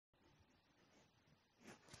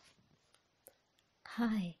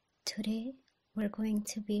Hi, today we're going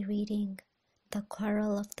to be reading The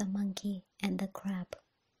Quarrel of the Monkey and the Crab.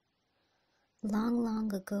 Long,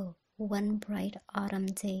 long ago, one bright autumn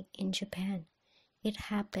day in Japan, it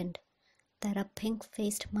happened that a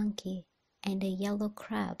pink-faced monkey and a yellow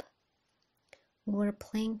crab were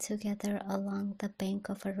playing together along the bank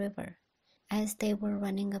of a river. As they were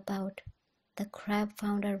running about, the crab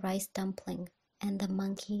found a rice dumpling and the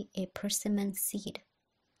monkey a persimmon seed.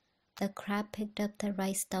 The crab picked up the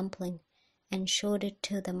rice dumpling and showed it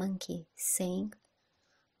to the monkey, saying,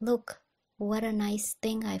 "Look, what a nice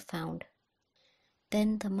thing I found."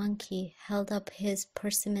 Then the monkey held up his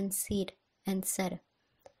persimmon seed and said,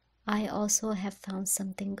 "I also have found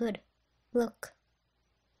something good. Look."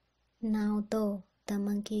 Now, though the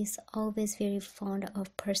monkey is always very fond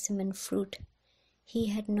of persimmon fruit, he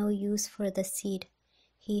had no use for the seed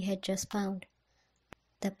he had just found.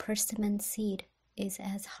 The persimmon seed is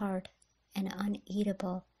as hard and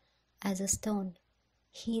uneatable as a stone.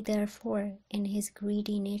 He therefore, in his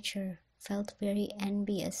greedy nature, felt very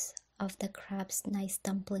envious of the crab's nice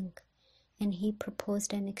dumpling, and he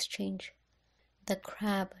proposed an exchange. The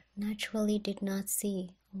crab naturally did not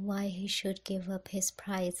see why he should give up his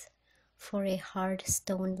prize for a hard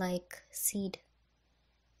stone-like seed,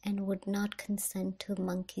 and would not consent to the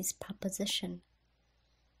monkey's proposition.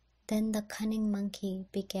 Then the cunning monkey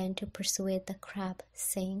began to persuade the crab,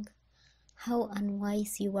 saying, "How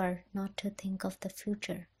unwise you are not to think of the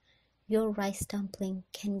future. Your rice dumpling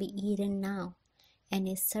can be eaten now, and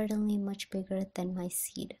is certainly much bigger than my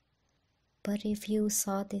seed. But if you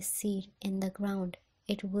sow this seed in the ground,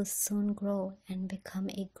 it will soon grow and become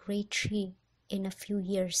a great tree in a few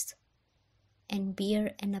years, and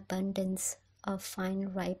bear an abundance of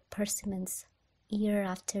fine ripe persimmons year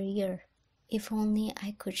after year. If only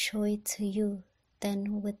I could show it to you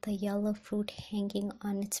then, with the yellow fruit hanging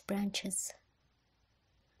on its branches.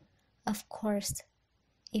 Of course,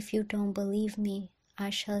 if you don't believe me, I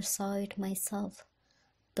shall sow it myself,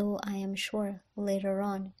 though I am sure later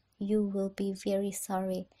on you will be very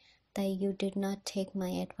sorry that you did not take my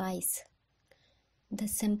advice." The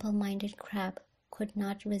simple-minded crab could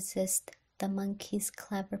not resist the monkey's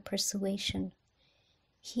clever persuasion.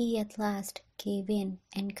 He at last gave in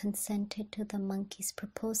and consented to the monkey's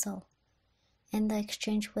proposal, and the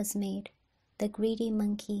exchange was made. The greedy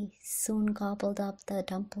monkey soon gobbled up the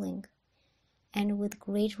dumpling, and with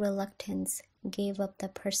great reluctance gave up the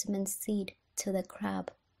persimmon seed to the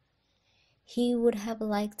crab. He would have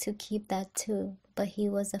liked to keep that too, but he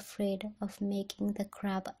was afraid of making the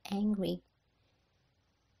crab angry,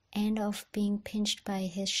 and of being pinched by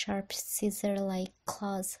his sharp scissor-like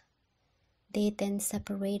claws. They then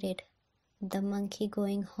separated, the monkey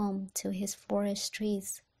going home to his forest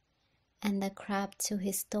trees, and the crab to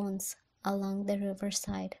his stones along the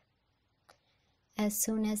riverside. As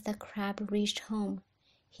soon as the crab reached home,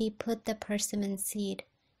 he put the persimmon seed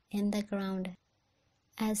in the ground,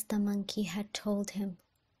 as the monkey had told him.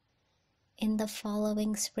 In the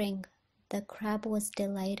following spring, the crab was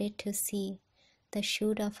delighted to see the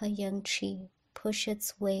shoot of a young tree push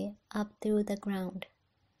its way up through the ground.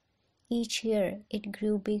 Each year it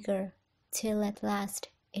grew bigger, till at last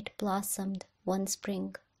it blossomed one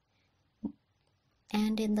spring,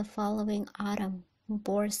 and in the following autumn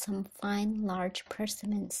bore some fine large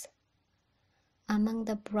persimmons. Among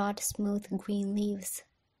the broad smooth green leaves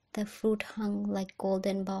the fruit hung like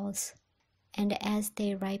golden balls, and as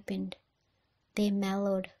they ripened they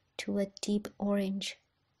mellowed to a deep orange.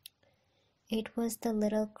 It was the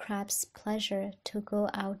little crab's pleasure to go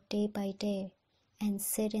out day by day and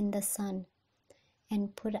sit in the sun,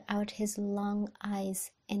 and put out his long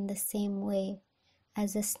eyes in the same way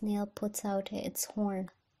as a snail puts out its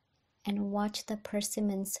horn, and watch the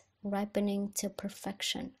persimmons ripening to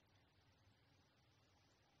perfection.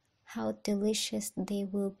 "How delicious they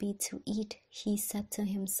will be to eat," he said to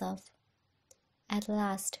himself. At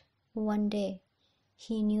last, one day,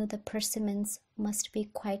 he knew the persimmons must be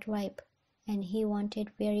quite ripe, and he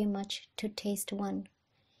wanted very much to taste one.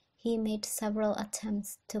 He made several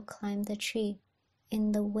attempts to climb the tree,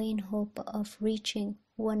 in the vain hope of reaching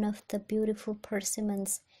one of the beautiful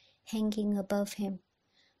persimmons hanging above him,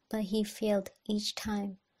 but he failed each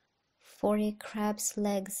time, for a crab's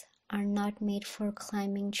legs are not made for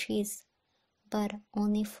climbing trees, but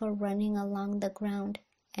only for running along the ground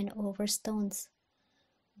and over stones,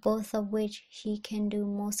 both of which he can do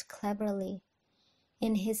most cleverly.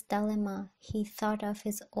 In his dilemma he thought of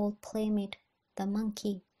his old playmate, the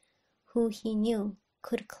monkey, who he knew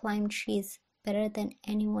could climb trees better than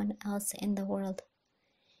anyone else in the world.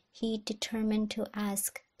 He determined to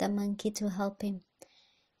ask the monkey to help him,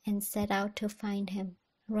 and set out to find him,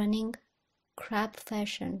 running crab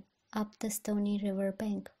fashion, up the stony river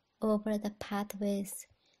bank, over the pathways,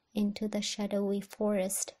 into the shadowy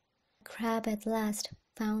forest. The crab at last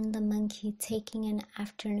found the monkey taking an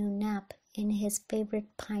afternoon nap in his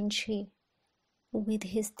favorite pine tree, with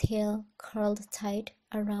his tail curled tight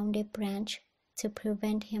around a branch to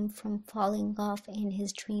prevent him from falling off in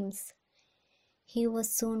his dreams. He was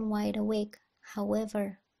soon wide awake,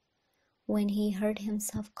 however, when he heard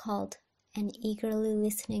himself called, and eagerly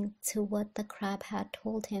listening to what the crab had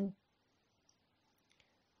told him.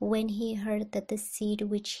 When he heard that the seed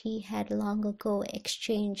which he had long ago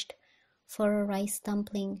exchanged for a rice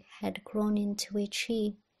dumpling had grown into a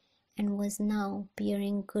tree and was now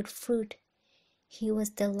bearing good fruit, he was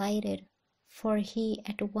delighted, for he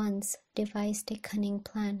at once devised a cunning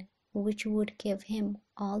plan which would give him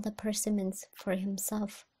all the persimmons for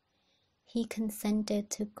himself. He consented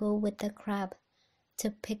to go with the crab to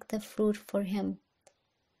pick the fruit for him.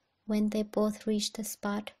 When they both reached the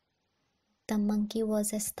spot, the monkey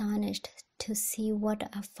was astonished to see what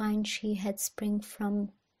a fine tree had sprung from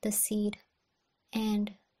the seed,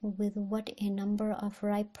 and with what a number of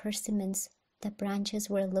ripe persimmons the branches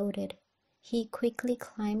were loaded. He quickly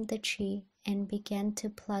climbed the tree and began to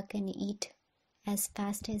pluck and eat as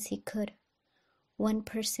fast as he could, one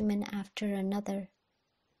persimmon after another.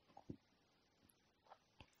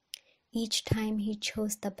 Each time he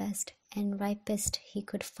chose the best and ripest he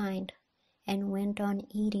could find, and went on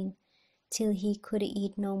eating till he could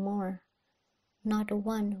eat no more. Not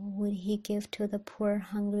one would he give to the poor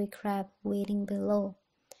hungry crab waiting below,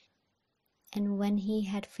 and when he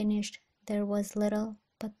had finished there was little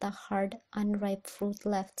but the hard, unripe fruit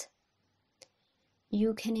left.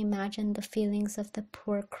 You can imagine the feelings of the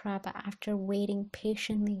poor crab after waiting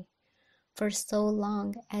patiently for so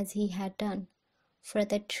long as he had done, for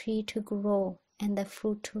the tree to grow and the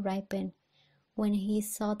fruit to ripen. When he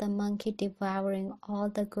saw the monkey devouring all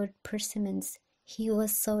the good persimmons, he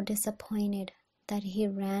was so disappointed that he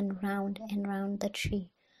ran round and round the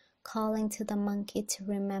tree, calling to the monkey to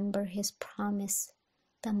remember his promise.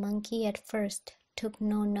 The monkey at first took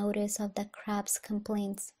no notice of the crab's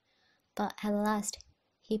complaints, but at last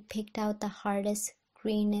he picked out the hardest,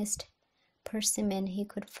 greenest persimmon he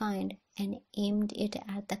could find and aimed it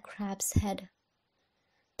at the crab's head.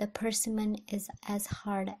 The persimmon is as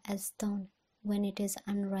hard as stone when it is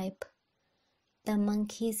unripe. The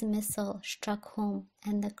monkey's missile struck home,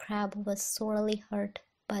 and the crab was sorely hurt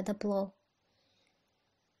by the blow.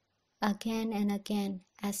 Again and again,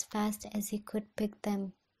 as fast as he could pick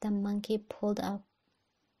them, the monkey pulled off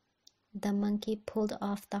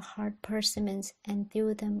the hard persimmons and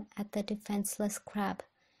threw them at the defenseless crab,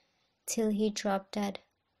 till he dropped dead,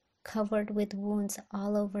 covered with wounds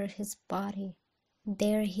all over his body.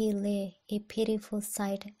 There he lay, a pitiful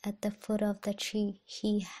sight, at the foot of the tree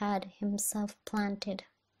he had himself planted.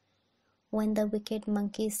 When the wicked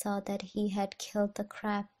monkey saw that he had killed the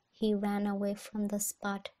crab, he ran away from the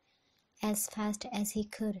spot as fast as he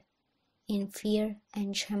could, in fear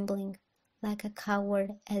and trembling, like a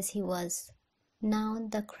coward as he was. Now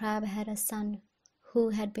the crab had a son, who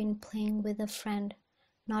had been playing with a friend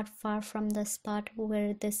not far from the spot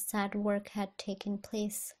where this sad work had taken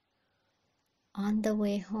place. On the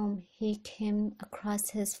way home he came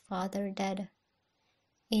across his father dead,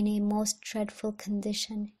 in a most dreadful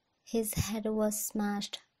condition. His head was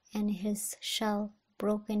smashed and his shell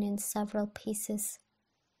broken in several pieces,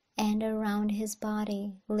 and around his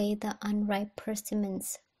body lay the unripe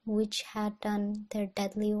persimmons which had done their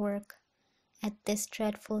deadly work. At this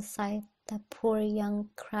dreadful sight the poor young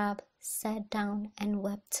crab sat down and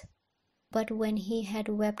wept. But when he had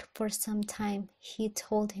wept for some time, he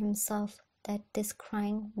told himself that this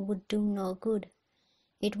crying would do no good.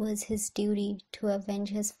 It was his duty to avenge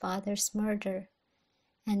his father's murder,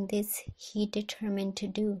 and this he determined to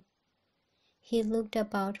do. He looked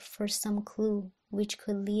about for some clue which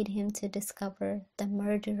could lead him to discover the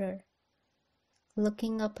murderer.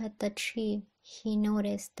 Looking up at the tree, he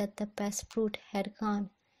noticed that the best fruit had gone,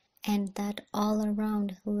 and that all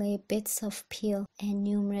around lay bits of peel and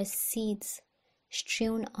numerous seeds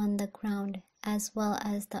strewn on the ground, as well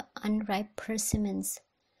as the unripe persimmons,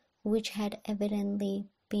 which had evidently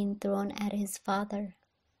been thrown at his father.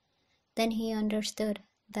 Then he understood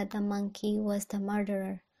that the monkey was the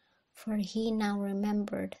murderer, for he now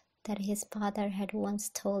remembered that his father had once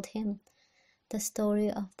told him the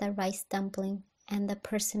story of the rice dumpling and the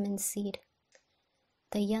persimmon seed.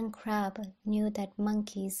 The young crab knew that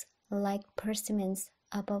monkeys liked persimmons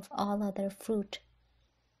above all other fruit,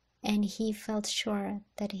 and he felt sure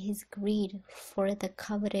that his greed for the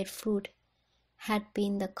coveted fruit had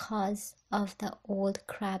been the cause of the old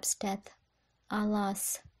crab's death.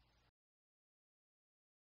 Alas!